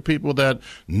work with people that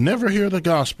never hear the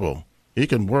gospel. He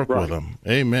can work with them.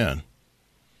 Amen.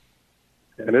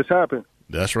 And it's happened.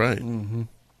 That's right. Mm-hmm.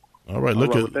 All right.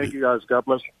 Thank you, guys. God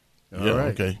bless you. All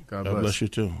right. Okay. God bless you,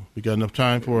 too. We got enough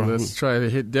time for... Let's try to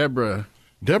hit Deborah.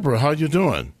 Deborah, how you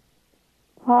doing?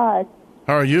 Hi.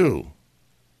 How are you?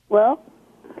 Well,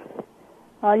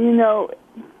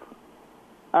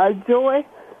 joy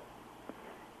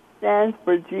stands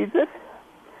for Jesus,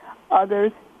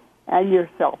 others, and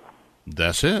yourself.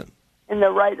 That's it. In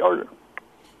the right order.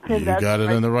 You got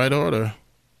it in the right order.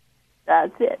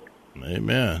 That's it.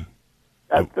 Amen.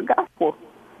 That's the gospel.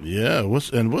 Yeah.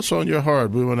 What's on your heart?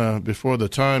 We want to, before the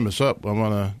time is up, I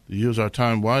want to use our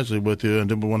time wisely with you, and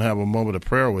then we want to have a moment of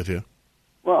prayer with you.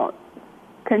 Well,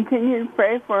 continue to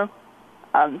pray for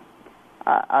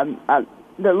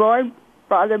the Lord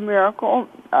brought a miracle.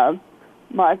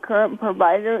 My current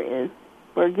provider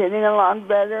we're getting along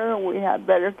better. We have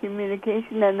better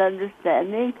communication and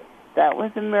understanding. That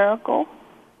was a miracle.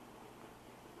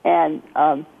 And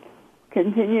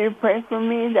continue to pray for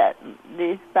me that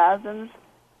these spasms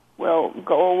will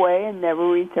go away and never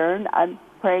return. I'm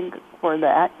praying for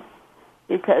that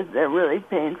because they're really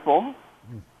painful.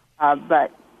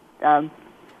 But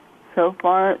so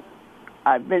far,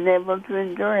 I've been able to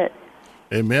endure it.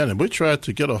 Amen. And we tried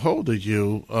to get a hold of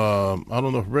you. I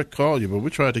don't know if Rick called you, but we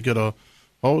tried to get a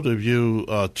hold of you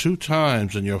 2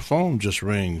 times, and your phone just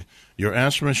rang. Your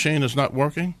answer machine is not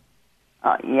working?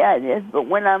 Yeah, it is. But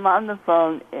when I'm on the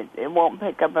phone, it won't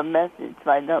pick up a message.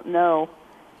 So I don't know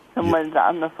someone's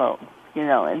on the phone,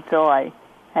 until I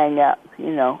hang up,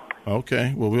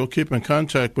 Okay. Well, we'll keep in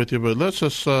contact with you, but let's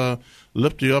just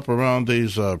lift you up around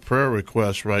these prayer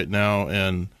requests right now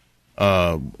and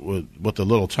with the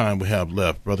little time we have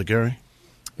left. Brother Gary?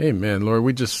 Amen. Lord,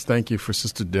 we just thank you for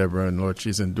Sister Deborah, and Lord,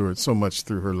 she's endured so much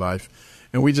through her life.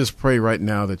 And we just pray right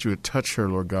now that you would touch her,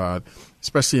 Lord God,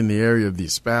 especially in the area of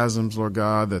these spasms, Lord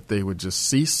God, that they would just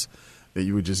cease, that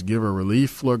you would just give her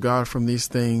relief, Lord God, from these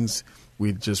things.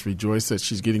 We just rejoice that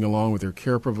she's getting along with her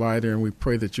care provider, and we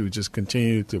pray that you would just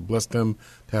continue to bless them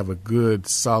to have a good,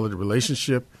 solid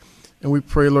relationship. And we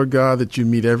pray, Lord God, that you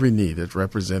meet every need that's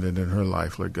represented in her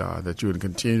life, Lord God, that you would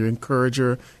continue to encourage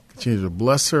her, continue to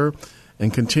bless her,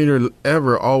 and continue to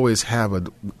ever always have an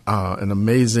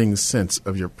amazing sense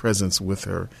of your presence with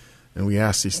her. And we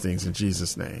ask these things in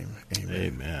Jesus' name. Amen.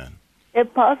 Amen.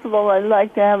 If possible, I'd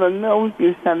like to have a meal with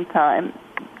you sometime,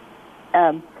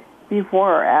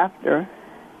 before or after.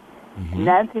 Mm-hmm.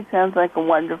 Nancy sounds like a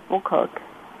wonderful cook,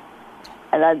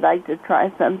 and I'd like to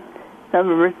try some of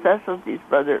her specialties,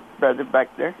 Brother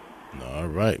Buckner. All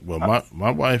right. Well,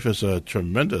 my wife is a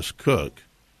tremendous cook,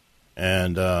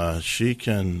 and she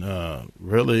can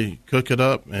really cook it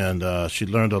up, and she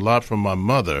learned a lot from my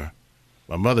mother.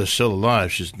 My mother's still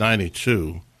alive. She's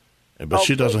 92, but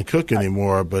she doesn't cook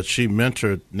anymore, but she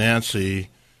mentored Nancy,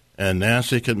 and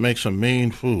Nancy could make some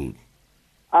mean food.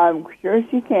 I'm sure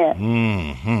she can.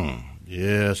 Mm-hmm.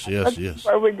 Yes. I'm looking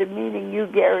forward to meeting you,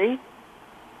 Gary.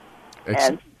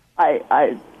 And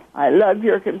I love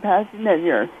your compassion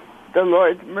and the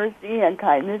Lord's mercy and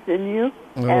kindness in you.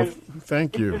 And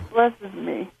thank you. It just blesses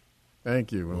me.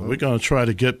 Thank you. Well, we're going to try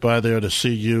to get by there to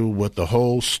see you with the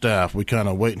whole staff. We're kind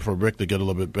of waiting for Rick to get a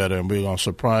little bit better, and we're going to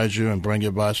surprise you and bring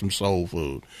you by some soul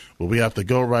food. Well, we have to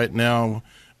go right now,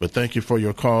 but thank you for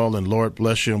your call, and Lord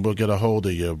bless you, and we'll get a hold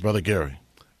of you, Brother Gary.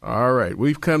 All right.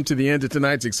 We've come to the end of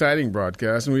tonight's exciting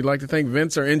broadcast, and we'd like to thank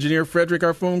Vince, our engineer, Frederick,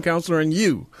 our phone counselor, and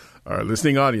you, our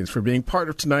listening audience, for being part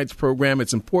of tonight's program.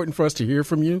 It's important for us to hear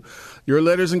from you. Your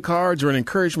letters and cards are an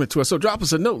encouragement to us, so drop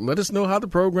us a note. Let us know how the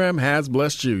program has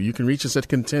blessed you. You can reach us at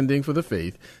Contending for the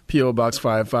Faith, P.O. Box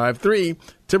 553,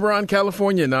 Tiburon,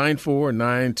 California,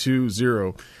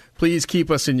 94920. Please keep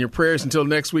us in your prayers until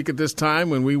next week at this time,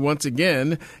 when we once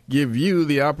again give you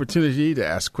the opportunity to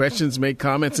ask questions, make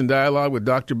comments, and dialogue with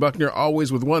Dr. Buckner,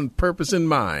 always with one purpose in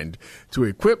mind: to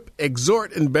equip,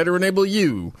 exhort, and better enable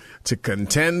you to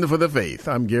contend for the faith.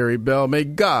 I'm Gary Bell. May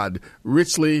God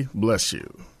richly bless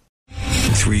you.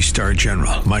 3-star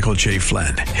General Michael J.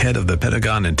 Flynn, head of the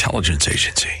Pentagon Intelligence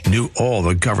Agency, knew all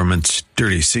the government's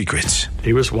dirty secrets.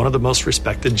 He was one of the most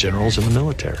respected generals in the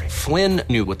military. Flynn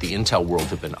knew what the intel world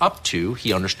had been up to.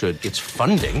 He understood its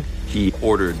funding. He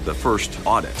ordered the first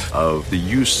audit of the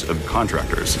use of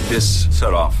contractors. This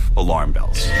set off alarm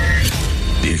bells.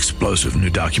 The explosive new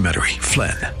documentary,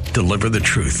 Flynn, Deliver the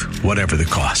Truth, Whatever the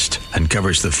Cost,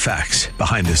 uncovers the facts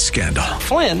behind this scandal.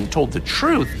 Flynn told the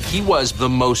truth. He was the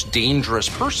most dangerous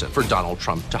person for Donald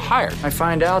Trump to hire. I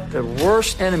find out the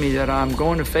worst enemy that I'm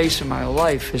going to face in my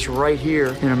life is right here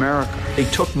in America. They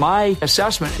took my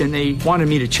assessment and they wanted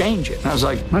me to change it. And I was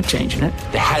like, I'm not changing it.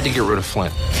 They had to get rid of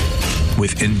Flynn.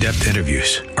 With in-depth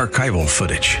interviews, archival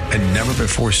footage, and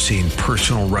never-before-seen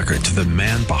personal records of the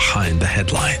man behind the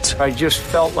headlines. I just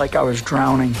felt like I was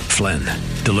drowning. Flynn,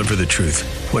 Deliver the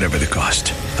Truth, Whatever the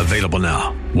Cost. Available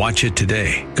now. Watch it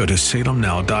today. Go to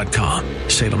salemnow.com.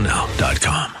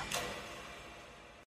 salemnow.com.